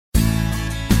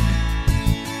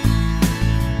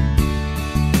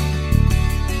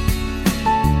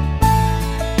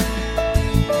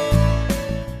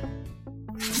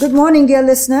Good morning, dear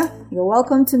listener. You're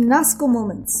welcome to NASCO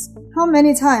Moments. How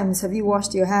many times have you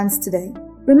washed your hands today?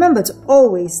 Remember to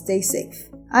always stay safe.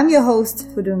 I'm your host,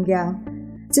 Hudung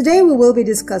Yang. Today we will be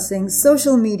discussing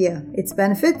social media, its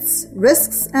benefits,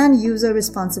 risks, and user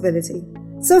responsibility.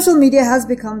 Social media has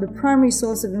become the primary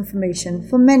source of information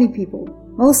for many people.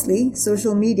 Mostly,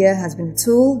 social media has been a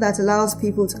tool that allows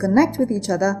people to connect with each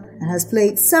other and has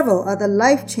played several other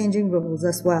life-changing roles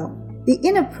as well. The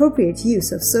inappropriate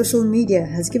use of social media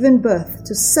has given birth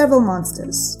to several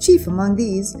monsters. Chief among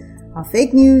these are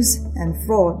fake news and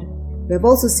fraud. We have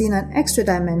also seen an extra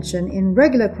dimension in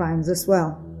regular crimes as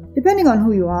well. Depending on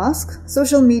who you ask,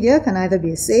 social media can either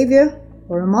be a savior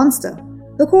or a monster.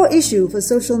 The core issue for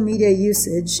social media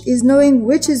usage is knowing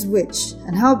which is which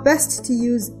and how best to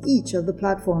use each of the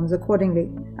platforms accordingly.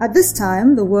 At this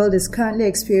time, the world is currently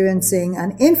experiencing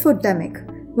an infodemic,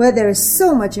 where there is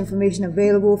so much information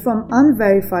available from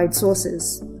unverified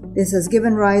sources. This has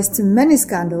given rise to many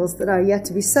scandals that are yet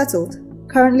to be settled.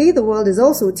 Currently, the world is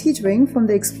also teetering from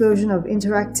the explosion of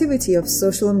interactivity of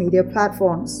social media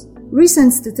platforms.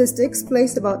 Recent statistics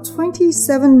placed about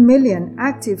 27 million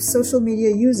active social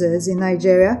media users in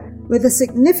Nigeria, with a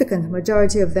significant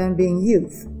majority of them being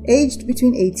youth, aged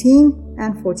between 18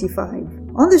 and 45.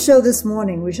 On the show this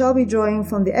morning, we shall be drawing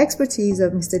from the expertise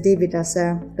of Mr. David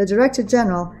Daser, the Director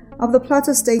General of the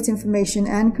Plateau State Information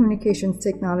and Communications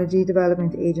Technology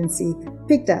Development Agency,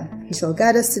 PICTA. He shall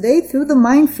guide us today through the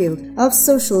minefield of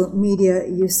social media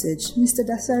usage. Mr.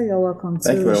 Daser, you're welcome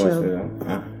to the show. Thank you very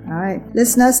much. All right.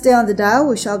 Listeners, stay on the dial.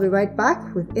 We shall be right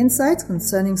back with insights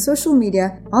concerning social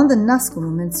media on the NASCO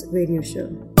Moments radio show.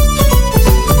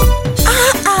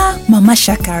 Mama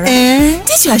Shakara,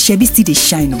 this your shebi still dey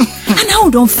shine and how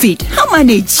don't fade? How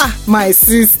manage? My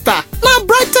sister, now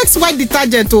Brightex white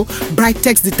detergent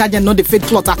Brightex detergent not the fade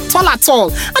cloth at all,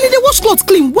 and it dey wash cloth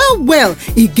clean well.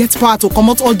 It gets power to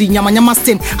comot all the nyama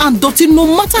stain and dirty no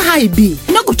matter how it be.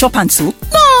 You no go chop hand too?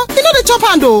 No, you know the chop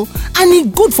hand and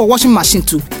it good for washing machine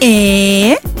too.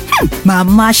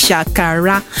 Mama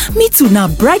Shakara, me too now.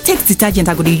 Brightex detergent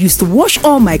I go to use to wash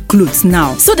all my clothes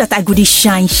now, so that I go to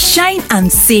shine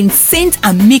and scent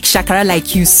and make Shakara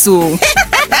like you so.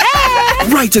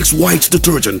 Brightex white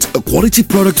detergent, a quality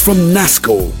product from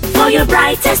NASCO. For your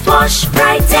brightest wash,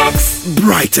 Brightex.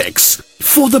 Brightex,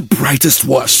 for the brightest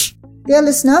wash. Dear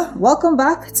listener, welcome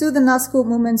back to the NASCO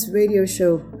Moments radio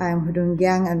show. I am Hudung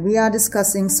Yang and we are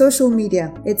discussing social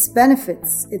media, its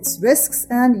benefits, its risks,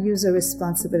 and user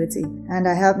responsibility. And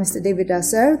I have Mr. David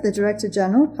Daser, the Director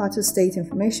General, Plateau State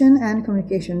Information and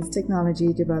Communications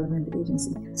Technology Development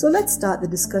Agency. So let's start the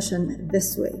discussion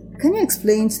this way. Can you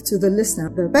explain to the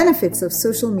listener the benefits of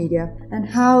social media and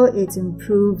how it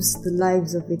improves the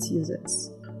lives of its users?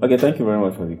 Okay, thank you very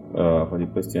much for the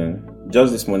question.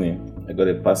 Just this morning, I got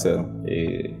a parcel,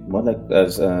 more like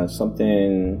as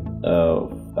something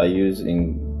I use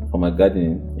for my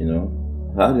gardening. You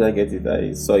know, how did I get it?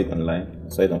 I saw it online. I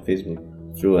saw it on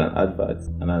Facebook through an advert,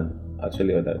 and I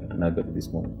actually ordered, and I got it this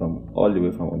morning from all the way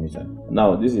from Onitsha.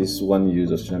 Now, this is one use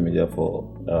of social media for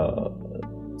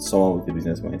someone with a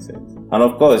business mindset. And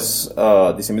of course,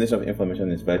 dissemination of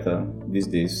information is vital these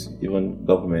days. Even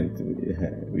government,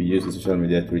 we use the social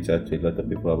media to reach out to a lot of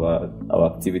people about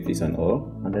our activities and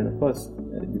all. And then of course,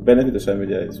 the benefit of social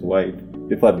media is wide.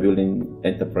 People are building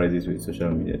enterprises with social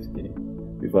media today.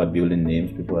 People are building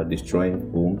names, people are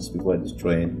destroying homes, people are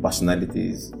destroying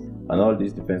personalities. And all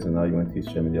this depends on how you want to use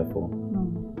social media for.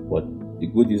 But the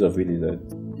good use of it is that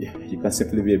you can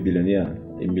simply be a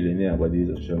millionaire by the use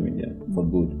of social media for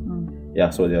good.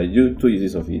 Yeah, so there are two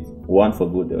uses of it. One for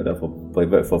good, the other for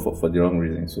the wrong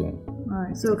reason. So, all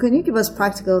right. So can you give us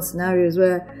practical scenarios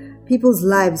where people's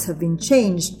lives have been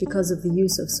changed because of the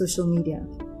use of social media?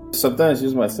 Sometimes I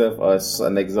use myself as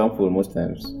an example. Most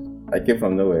times, I came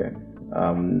from nowhere.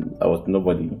 I was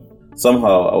nobody.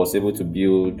 Somehow, I was able to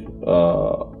build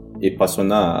a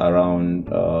persona around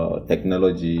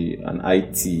technology and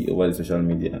IT over the social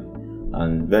media,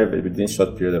 and very within a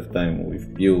short period of time,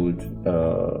 we've built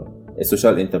a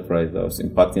social enterprise that was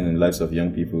impacting in the lives of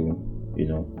young people. You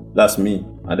know, that's me.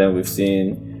 And then we've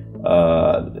seen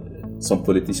some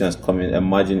politicians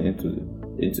emerging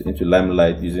into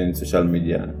limelight using social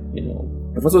media. You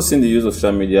know, we've also seen the use of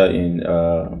social media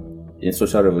in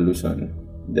social revolution.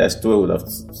 There's two we would have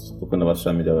spoken about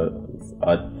social media.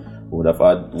 We would have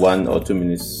had 1 or 2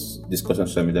 minutes discussion on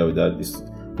social media without this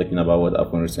talking about what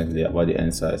happened recently about the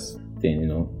NSAS thing. You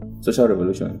know, social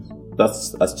revolution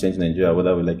has changed Nigeria,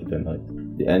 whether we like it or not.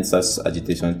 The NSAS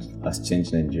agitation has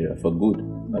changed Nigeria for good,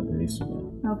 I believe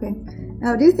so. Okay.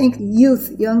 Now, do you think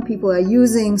young people are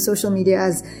using social media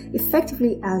as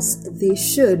effectively as they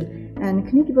should? And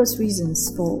can you give us reasons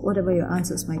for whatever your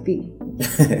answers might be?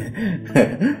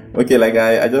 Okay, like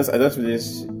I just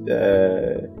finished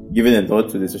giving a thought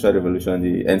to the social revolution,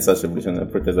 the EndSARS revolution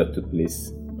and protests that took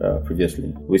place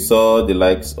previously. We saw the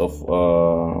likes of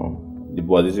the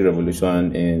Bouazizi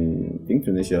revolution in, I think,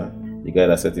 Tunisia. The guy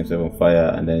that set himself on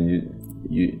fire, and then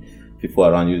you people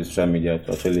around use social media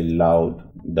to actually loud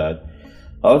that.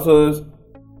 Also,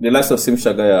 the likes of Sim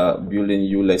Shagaya building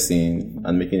uLesson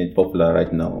and making it popular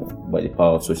right now by the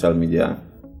power of social media.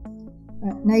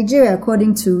 Nigeria,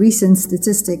 according to recent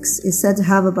statistics, is said to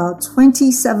have about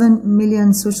 27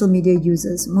 million social media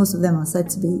users. Most of them are said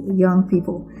to be young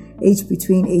people, aged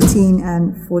between 18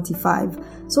 and 45.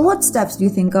 So what steps do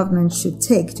you think government should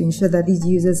take to ensure that these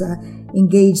users are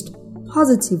engaged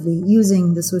positively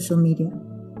using the social media?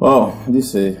 Well,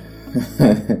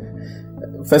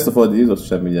 first of all, the use of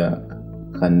social media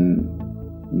can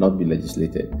not be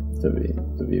legislated, to be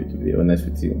honest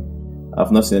with you.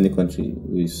 I've not seen any country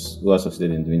who has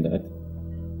succeeded in doing that.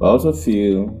 But I also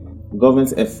feel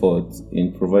government's effort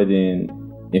in providing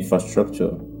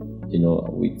infrastructure,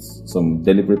 with some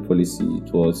deliberate policy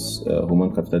towards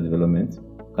human capital development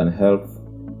can help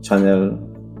channel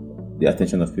the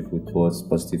attention of people towards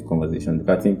positive conversation.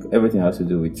 Because I think everything has to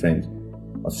do with trend.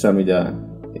 On social media,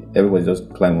 everybody just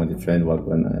climb on the trend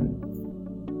wagon and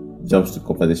jumps to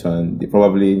conversation they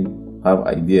probably have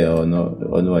idea or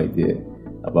no idea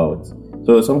about.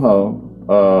 So somehow,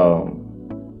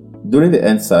 during the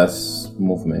EndSARS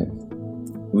movement,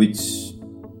 which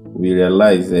we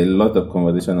realized a lot of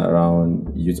conversation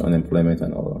around youth unemployment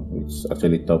and all, which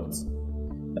actually topped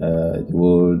the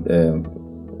world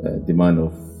demand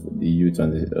of the youth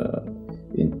on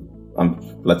in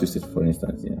Plateau State, for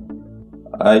instance. Yeah,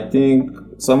 I think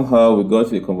somehow we got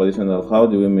to the conversation of how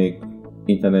do we make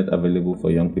internet available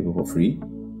for young people for free?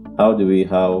 How do we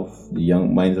have the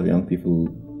young minds of young people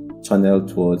channeled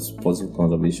towards positive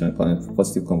conversation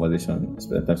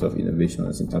in terms of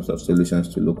innovations, in terms of solutions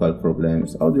to local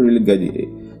problems? How do you really get the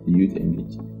youth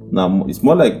engaged? Now, it's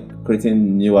more like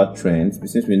creating newer trends,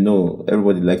 since we know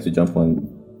everybody likes to jump on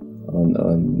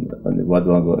the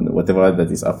bandwagon, whatever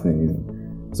that is happening.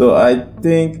 So I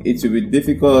think it will be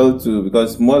difficult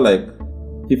because more like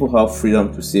people have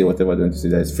freedom to say whatever they want to say.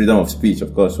 There is freedom of speech,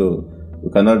 of course, so we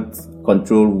cannot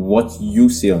control what you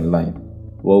say online.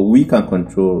 Well, we can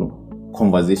control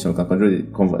conversation, we can control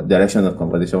the direction of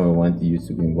conversation we want you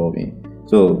to be involved in.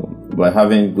 So, by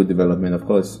having good development, of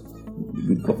course,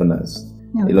 good governance,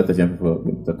 a lot of young people are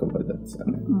going to talk about that.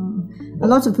 A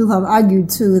lot of people have argued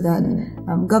too that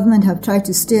government have tried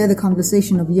to steer the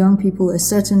conversation of young people a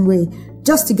certain way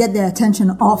just to get their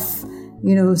attention off,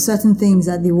 certain things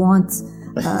that they want.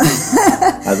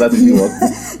 Has that really worked?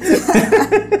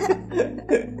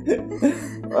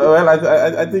 Well,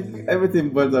 I think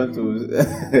everything boils down to.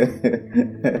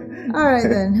 All right,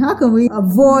 then. How can we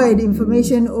avoid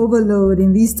information overload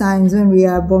in these times when we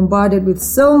are bombarded with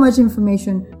so much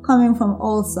information coming from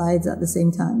all sides at the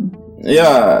same time?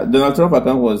 Yeah, Donald Trump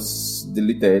account was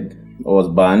deleted or was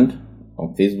banned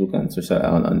on Facebook and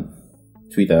on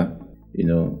Twitter,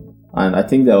 and I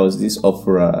think there was this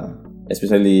uproar,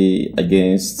 especially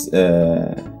against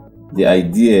the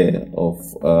idea of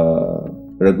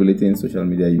regulating social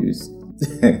media use.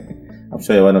 I'm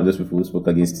sure you're one of those people who spoke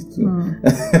against it too.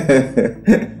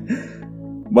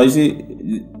 But you see,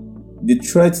 the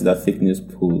threat that fake news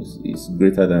pose is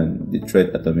greater than the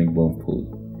threat atomic bomb pose.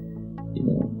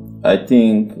 I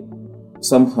think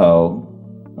somehow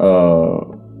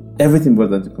everything boils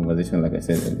down to conversation, like I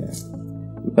said earlier.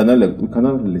 We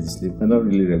cannot legislate, we cannot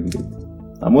really regulate.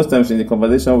 And most times in the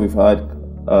conversation we've had,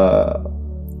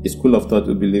 a school of thought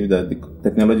who believe that the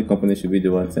technology company should be the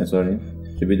one censoring,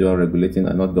 should be the one regulating,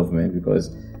 and not government, because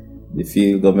they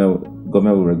feel government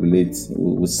will regulate,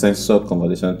 will censor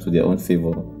conversation to their own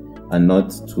favor and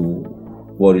not to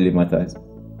what really matters.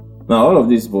 Now, all of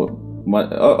these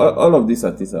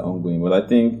things are ongoing, but I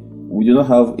think we do not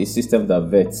have a system that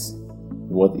vets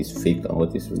what is fake and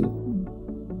what is real.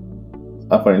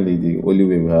 Apparently, the only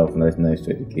way we have right now is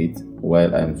to educate.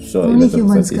 While I'm sure only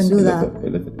humans can do that.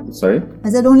 Sorry? I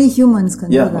said only humans can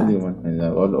do that. Yeah, only humans. And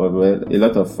a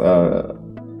lot of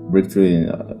breakthrough in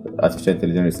artificial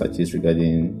intelligence researches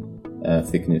regarding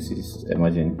fake news is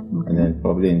emerging, and then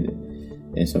probably in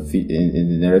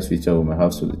the nearest future we might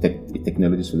have a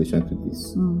technology solution to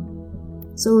this.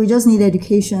 So we just need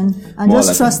education and more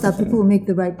just trust that people will make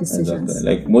the right decisions.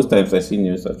 Exactly. Like most times I see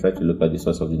news, I try to look at the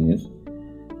source of the news.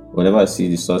 Whenever I see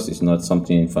the source is not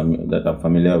something that I'm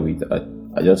familiar with, I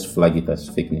just flag it as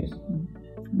fake news.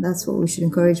 That's what we should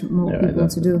encourage more people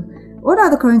to do. What are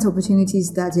the current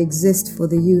opportunities that exist for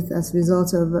the youth as a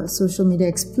result of social media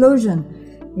explosion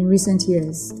in recent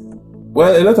years?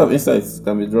 Well, a lot of insights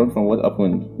can be drawn from what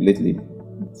happened lately.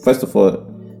 First of all,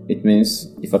 it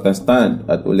means if I can stand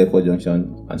at Olepo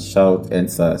Junction and shout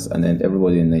NSAS and then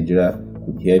everybody in Nigeria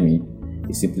could hear me,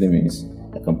 it simply means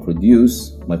I can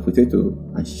produce my potato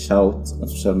and shout on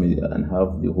social media and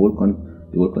have the whole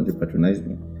country patronize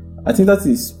me. I think that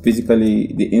is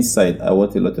basically the insight I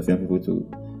want a lot of young people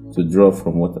to draw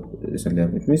from what recently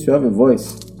happened. It means you have a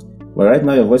voice. But right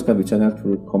now, your voice can be channeled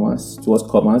towards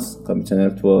commerce, can be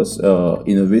channeled towards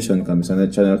innovation, can be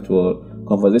channeled towards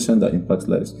conversation that impacts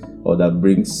lives or that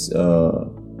brings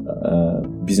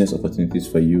business opportunities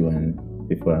for you and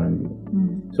people around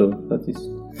you. So that is.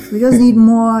 We just need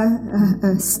more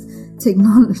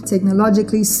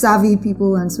technologically savvy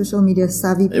people and social media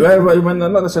savvy people. Well, you might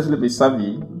not necessarily be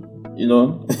savvy, you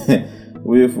know.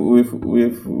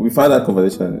 we've had that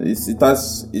conversation.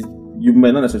 You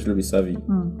may not necessarily be savvy.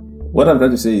 What I'm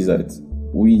trying to say is that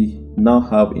we now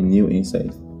have a new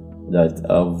insight that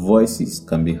our voices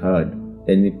can be heard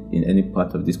in any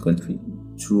part of this country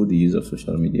through the use of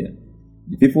social media.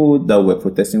 The people that were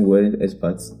protesting weren't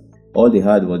experts. All they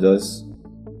had was just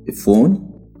a phone,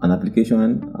 an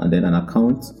application, and then an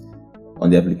account on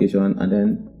the application, and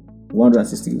then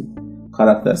 160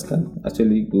 characters can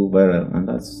actually go viral, and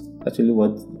that's actually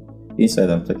what insight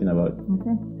I'm talking about.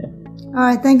 Okay. Yeah. All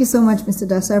right, thank you so much, Mr.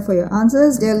 Daser, for your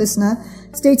answers. Dear listener,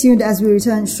 stay tuned as we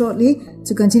return shortly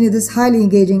to continue this highly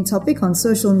engaging topic on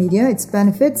social media, its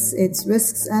benefits, its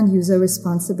risks, and user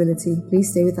responsibility. Please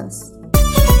stay with us.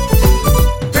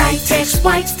 Brightex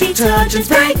White Detergent,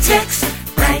 Brightex.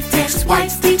 Brightex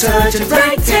White Detergent,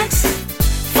 Brightex.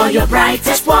 For your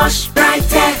brightest wash,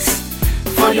 Brightex.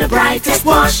 For your brightest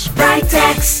wash,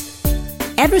 Brightex.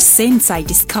 Ever since I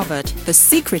discovered the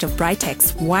secret of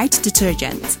Brightex white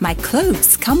detergent, my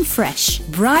clothes come fresh,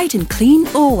 bright and clean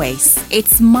always.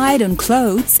 It's mild on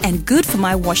clothes and good for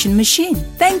my washing machine.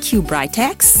 Thank you,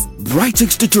 Brightex.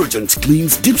 Brightex detergent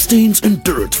cleans deep stains and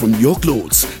dirt from your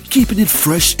clothes, keeping it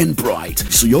fresh and bright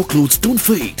so your clothes don't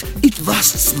fade. It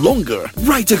lasts longer.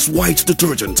 Brightex white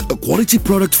detergent, a quality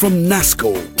product from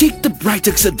Nasco. Take the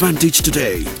Brightex advantage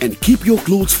today and keep your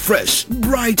clothes fresh,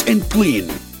 bright and clean.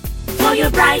 For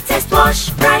your brightest wash,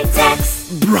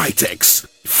 Brightex. Brightex,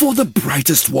 for the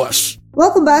brightest wash.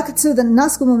 Welcome back to the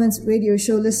NASCO Moments radio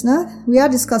show, listener. We are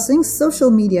discussing social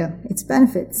media, its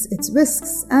benefits, its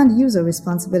risks, and user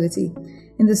responsibility.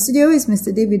 In the studio is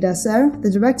Mr. David Daser, the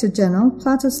Director General,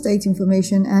 Plateau State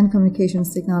Information and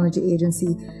Communications Technology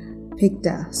Agency,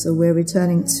 PICTA. So we're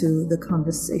returning to the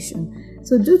conversation.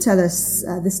 So do tell us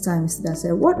this time, Mr.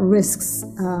 Daser, what risks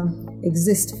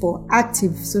exist for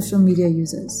active social media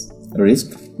users?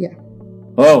 Risk? Yeah.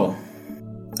 Oh,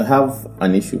 I have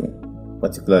an issue,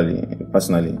 personally.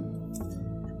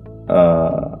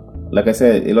 Like I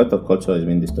said, a lot of culture is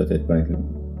being distorted currently.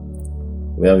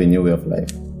 We have a new way of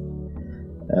life.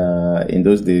 In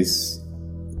those days,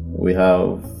 you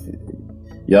have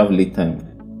lead time.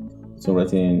 So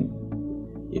writing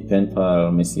a pen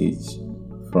pal message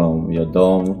from your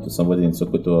dorm to somebody in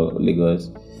Sokoto or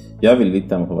Lagos, you have a lead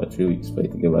time of about 3 weeks for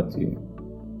it to get back to you.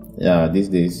 Yeah, these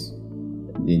days,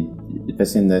 the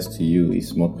person next to you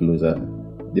is more closer.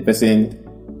 The person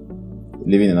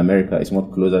living in America is more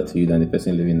closer to you than the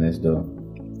person living next door.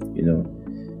 You know,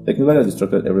 technology has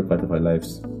disrupted every part of our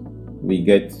lives. We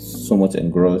get so much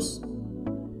engrossed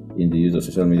in the use of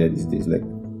social media these days. Like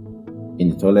in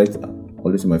the toilet,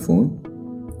 always on my phone,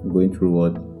 going through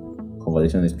what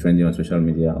conversation is trending on social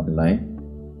media online.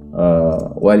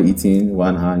 While eating,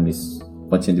 one hand is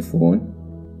punching the phone,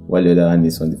 while the other hand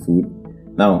is on the food.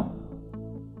 Now,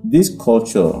 this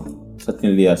culture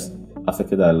certainly has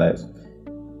affected our lives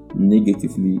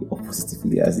negatively or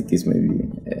positively, as the case may be,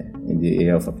 in the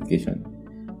area of application.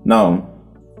 Now,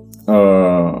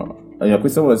 your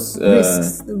question was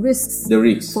the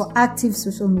risks for active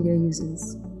social media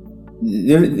users.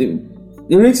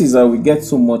 The risk is that we get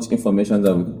so much information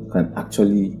that we can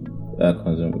actually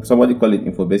consume. Somebody call it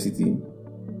infobesity.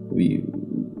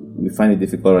 We find it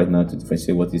difficult right now to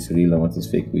differentiate what is real and what is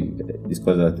fake. We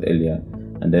discussed that earlier.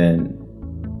 And then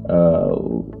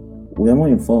we are more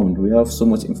informed. We have so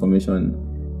much information.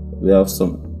 We have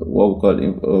someone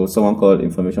called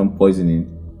information poisoning.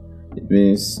 It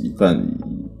means you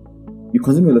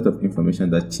consume a lot of information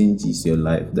that changes your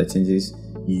life, that changes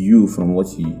you from what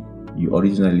you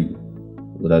originally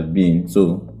would have been.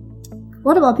 So,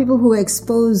 what about people who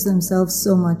expose themselves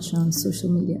so much on social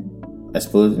media?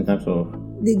 Expose in terms of?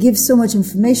 They give so much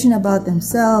information about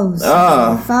themselves,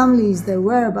 their families, their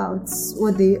whereabouts,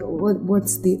 what they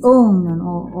own, and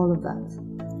all of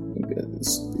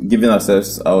that. Giving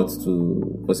ourselves out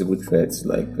to possible threats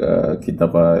like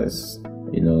kidnappers,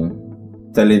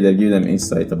 telling them, giving them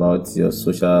insight about your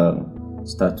social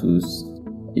status.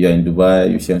 You're in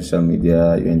Dubai, you share on social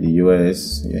media. You're in the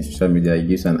US, you're on social media. It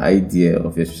gives an idea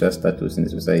of your social status in the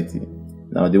society.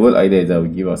 Now, the whole idea is that we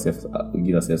give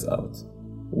ourselves out.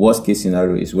 Worst case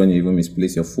scenario is when you even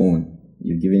misplace your phone.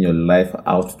 You're giving your life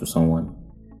out to someone.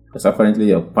 Because apparently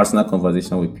your personal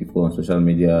conversation with people on social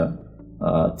media,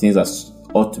 things that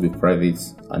ought to be private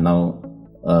are now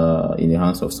in the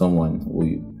hands of someone who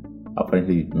you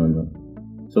apparently don't know.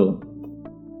 So,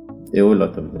 a whole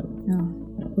lot of them.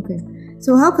 Oh, okay.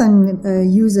 So how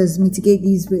can users mitigate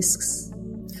these risks?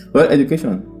 Well,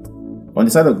 education. On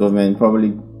the side of government,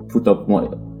 probably put up more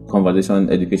conversation,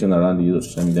 education around the use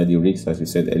of social media, the risks, as you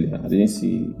said earlier. I didn't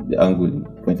see the angle you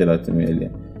pointed out to me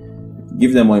earlier.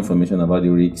 Give them more information about the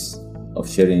risks of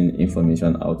sharing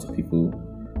information out to people.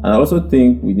 And I also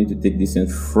think we need to take this in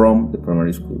from the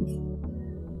primary schools.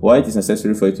 Why it is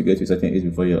necessary for you to get to a certain age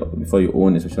before you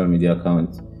own a social media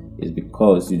account is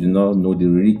because you do not know the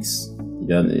risks.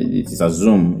 It is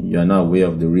assumed you are not aware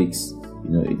of the risks.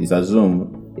 It is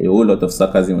assumed a whole lot of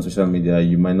sarcasm on social media.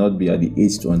 You might not be at the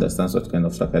age to understand such kind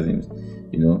of sarcasm.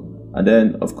 And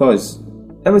then of course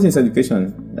everything is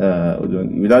education.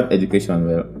 Without education,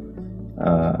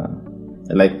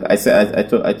 like I said,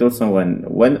 I told someone,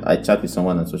 when I chat with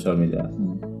someone on social media,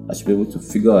 I should be able to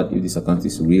figure out if this account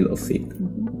is real or fake.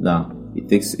 Now, it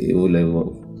takes a whole level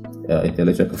of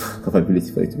intellectual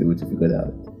capability for you to be able to figure that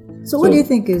out. So what do you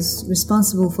think is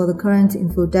responsible for the current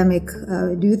infodemic?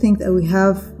 Do you think that we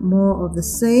have more of the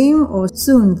same, or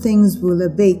soon things will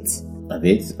abate?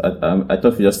 Abate? I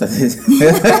thought we just started.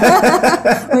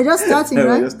 We're just starting,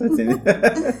 right? We're just starting.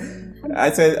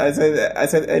 I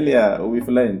said earlier, we've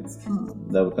learned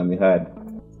that we can be hard.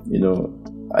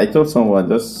 I told someone,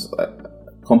 just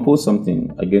compose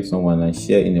something against someone and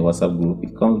share in a WhatsApp group.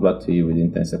 It comes back to you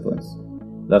within 10 seconds.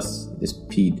 That's the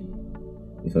speed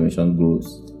information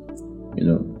grows.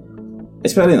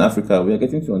 Especially in Africa, we are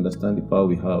getting to understand the power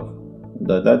we have.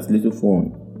 That little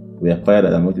phone we acquired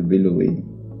at Amotu Bellowe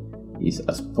is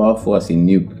as powerful as a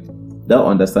nuke. That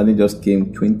understanding just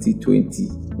came 2020.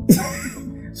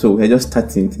 So we're just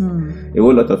starting. A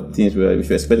whole lot of things we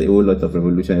should expect a whole lot of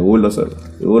revolution, a whole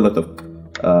lot of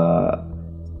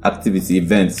activity,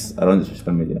 events around the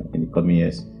social media in the coming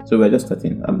years. So we're just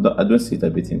starting. I don't see it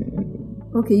abating.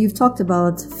 Okay, you've talked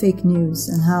about fake news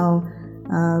and how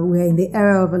we're in the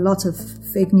era of a lot of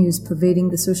fake news pervading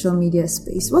the social media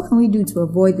space. What can we do to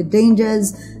avoid the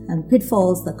dangers and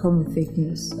pitfalls that come with fake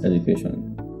news?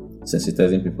 Education.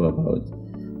 Sensitizing people about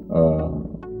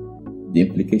the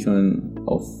implication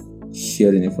of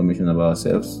sharing information about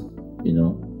ourselves,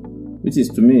 which is,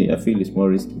 to me, I feel is more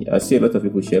risky. I see a lot of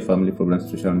people share family problems on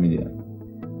social media,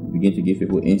 begin to give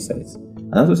people insights.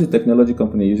 And I also see technology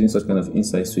companies using such kind of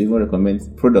insights to even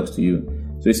recommend products to you.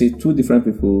 So you see two different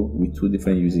people with two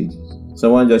different usages.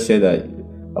 Someone just shared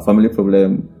a family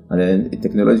problem, and then a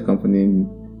technology company,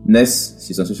 next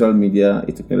she's on social media,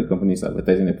 a technology company is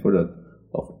advertising a product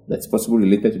that's possibly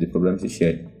related to the problem she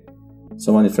shared.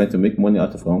 Someone is trying to make money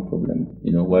out of her own problem,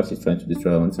 while she's trying to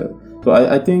destroy her own self. So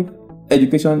I think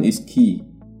education is key.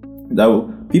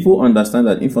 That people understand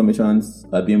that information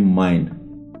are being mined.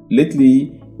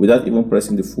 Lately, without even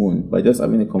pressing the phone, by just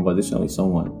having a conversation with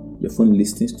someone, your phone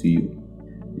listens to you.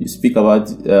 You speak about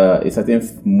a certain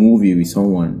movie with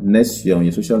someone, next you're on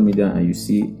your social media and you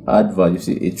see advert, you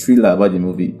see a thriller about the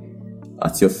movie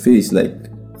at your face, and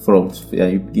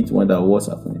you begin to wonder what's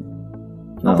happening.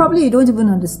 Or probably you don't even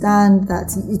understand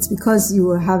that it's because you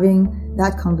were having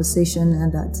that conversation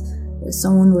and that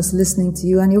someone was listening to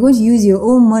you, and you're going to use your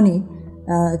own money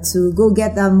to go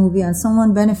get that movie, and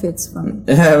someone benefits from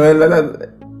it.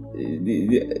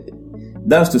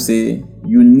 That's to say,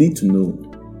 you need to know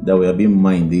that we are being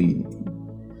mined daily.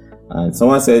 And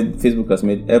someone said Facebook has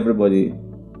made everybody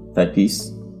typists.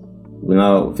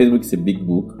 Facebook is a big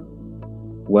book,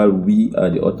 while we are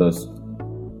the authors,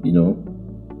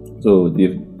 So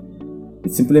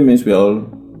it simply means we are all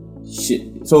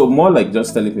shit. So more like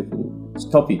just telling people,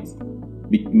 stop it.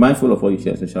 Be mindful of what you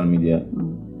share on social media.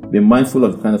 Be mindful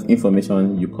of the kind of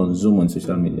information you consume on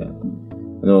social media.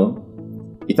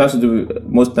 It has to do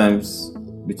most times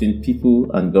between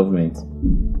people and government.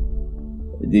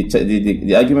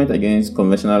 The argument against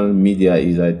conventional media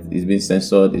is that it's being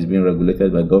censored, it's being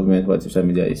regulated by government, while social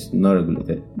media is not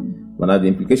regulated. But now the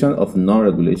implication of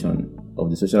non-regulation of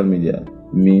the social media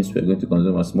means we're going to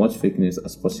consume as much fake news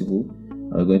as possible,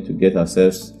 and we're going to get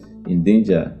ourselves in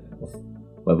danger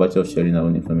by virtue of sharing our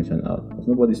own information out. Because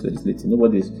nobody's legislating,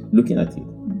 nobody's looking at it.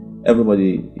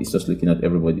 Everybody is just looking at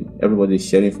everybody. Everybody is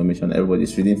sharing information, everybody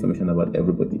is reading information about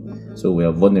everybody. So we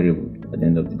are vulnerable. at the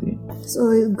end of the day.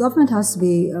 So government has to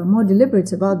be more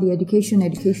deliberate about the education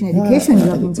you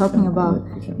have been talking about.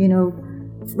 You know,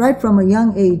 right from a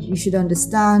young age, you should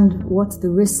understand what the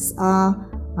risks are,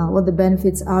 what the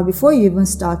benefits are before you even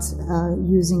start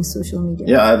using social media.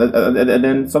 Yeah, and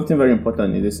then something very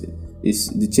important is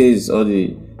the chase or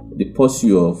the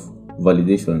pursuit of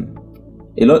validation.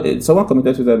 Someone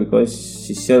committed suicide because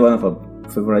she shared one of her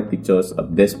favorite pictures, her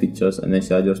best pictures, and then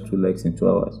she had just 2 likes in 2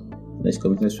 hours. And then she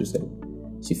committed suicide.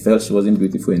 She felt she wasn't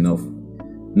beautiful enough.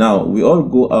 Now, we all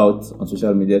go out on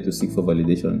social media to seek for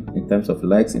validation in terms of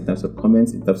likes, in terms of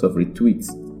comments, in terms of retweets.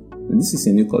 And this is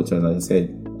a new culture, and as I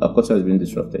said, our culture has been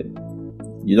disrupted.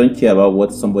 You don't care about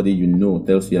what somebody you know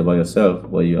tells you about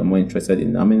yourself, but you are more interested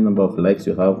in how many number of likes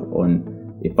you have on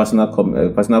a personal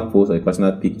post or a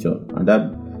personal picture, and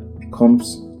that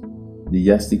becomes the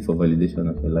yardstick for validation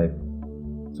of your life.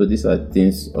 So these are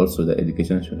things also that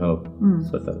education should help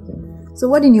sort of thing. So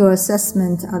what in your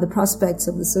assessment are the prospects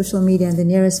of the social media in the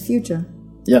nearest future?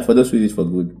 Yeah, for those who use it for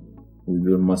good, we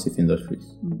build massive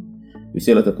industries. We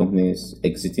see a lot of companies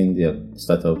exiting their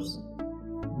startups,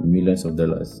 millions of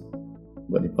dollars,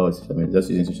 by the power of social media, just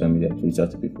using social media to reach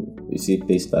out to people. We see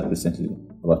Paystack recently,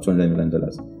 about $200 million.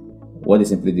 What they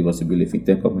simply did was to build a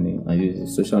fintech company and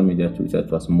use social media to reach out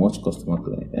to as much customer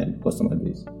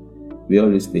base. We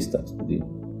all use Paystack today.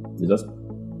 They just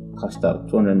cashed out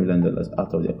 $200 million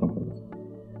out of their company.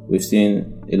 We've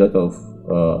seen a lot of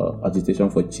agitation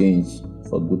for change,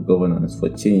 for good governance, for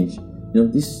change. You know,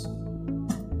 these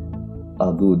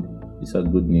are good. These are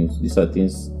good news. These are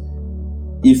things,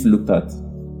 if looked at,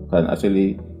 can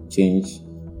actually change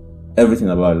everything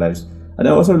about our lives. And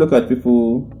I also look at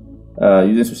people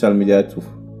using social media to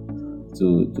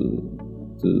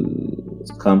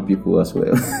scam people as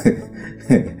well.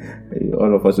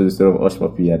 All of us with the story of Hush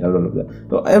Puppy and all of that.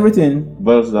 So everything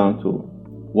boils down to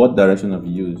what direction of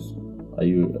use are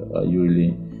you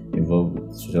really involved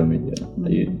with social media? Are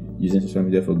you using social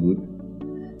media for good,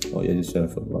 or you're using social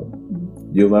media for bad?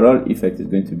 The overall effect is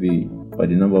going to be by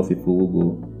the number of people who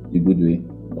go the good way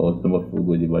or the number of people who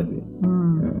go the bad way.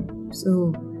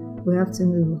 So we have to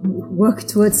work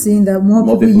towards seeing that more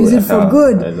people use it for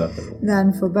good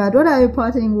than for bad. What are your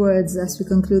parting words as we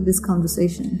conclude this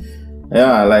conversation?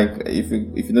 Yeah, like if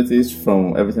you notice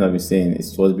from everything I've been saying,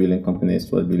 it's towards building companies,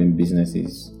 towards building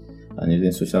businesses, and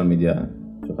using social media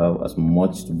to have as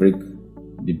much to break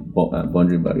the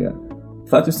boundary barrier.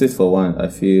 Plateau State, for one, I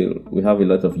feel we have a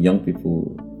lot of young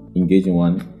people engaging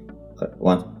one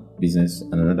business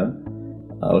and another.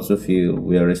 I also feel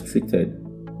we are restricted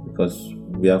because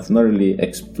we have not really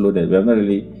exploded. We have not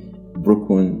really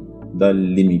broken that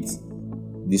limit.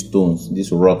 These stones,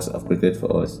 these rocks have created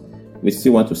for us. We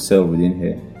still want to sell within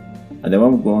here. And then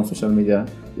when we go on social media,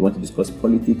 we want to discuss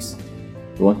politics.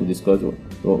 We want to discuss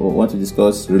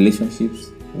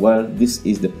relationships. While this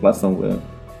is the platform where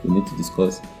we need to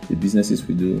discuss the businesses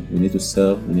we do, we need to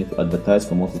sell, we need to advertise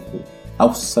for more people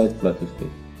outside Plateau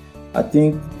State. I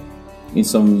think in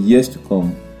some years to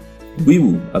come, we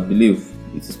will, I believe,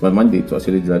 it is my mandate to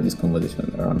actually drive this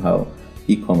conversation around how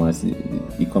e-commerce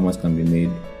can be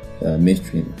made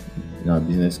mainstream in our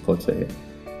business culture here.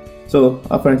 So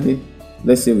apparently,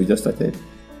 let's say we just started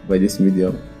by this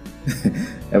medium.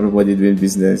 Everybody doing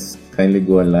business, kindly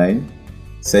go online,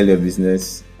 sell your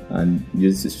business, and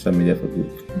use social media for good.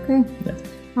 Okay. Yeah.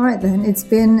 All right then. It's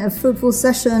been a fruitful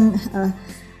session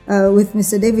with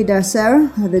Mr. David Darcer,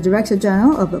 the Director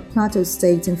General of the Plateau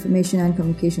State Information and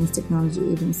Communications Technology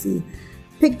Agency,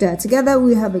 PICTA. Together,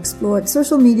 we have explored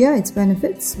social media, its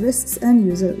benefits, risks, and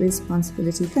user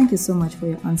responsibility. Thank you so much for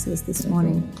your answers this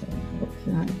morning.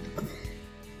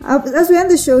 As we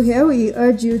end the show here, we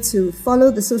urge you to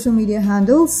follow the social media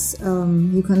handles.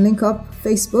 You can link up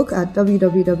Facebook at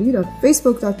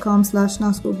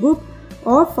www.facebook.com/NASCO Group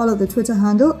or follow the Twitter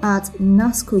handle at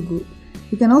NASCO Group.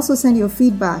 You can also send your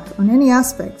feedback on any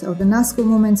aspect of the NASCO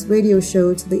Moments radio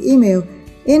show to the email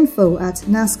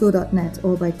info@nasco.net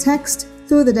or by text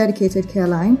through the dedicated care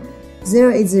line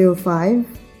 0805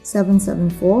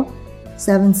 774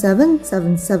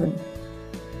 7777.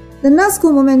 The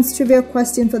NASCO Moments trivia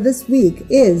question for this week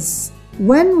is: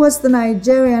 When was the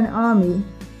Nigerian Army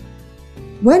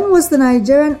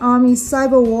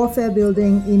Cyber Warfare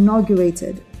Building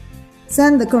inaugurated?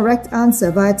 Send the correct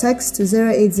answer via text to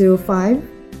 0805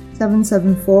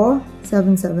 774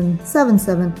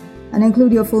 7777 and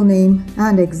include your full name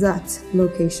and exact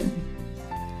location.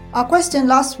 Our question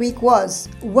last week was: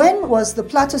 When was the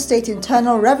Plateau State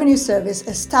Internal Revenue Service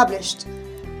established?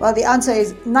 Well, the answer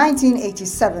is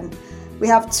 1987. We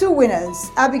have 2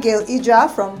 winners, Abigail Ija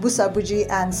from Busabuji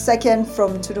and second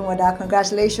from Tudunwada.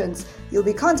 Congratulations. You'll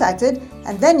be contacted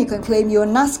and then you can claim your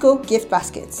NASCO gift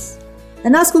baskets. The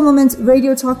NASCO Moment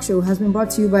radio talk show has been brought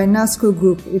to you by NASCO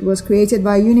Group. It was created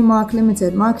by Unimark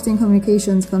Limited, Marketing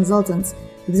Communications Consultants.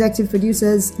 Executive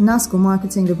Producers, NASCO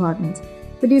Marketing Department.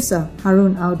 Producer,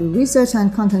 Harun Audu. Research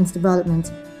and Content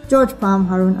Development, George Palm,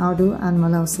 Harun Audu and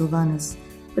Malau Silvanus.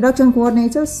 Production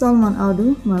Coordinator, Salman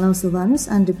Audu, Malau Silvanus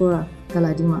and Deborah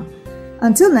Galadima.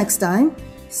 Until next time,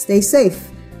 stay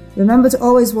safe. Remember to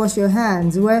always wash your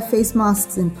hands, wear face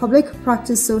masks in public,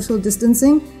 practice social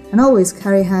distancing, and always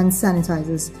carry hand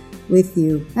sanitizers with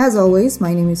you. As always,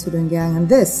 my name is Hudun Gang and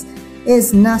this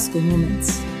is NASCO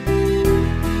Moments.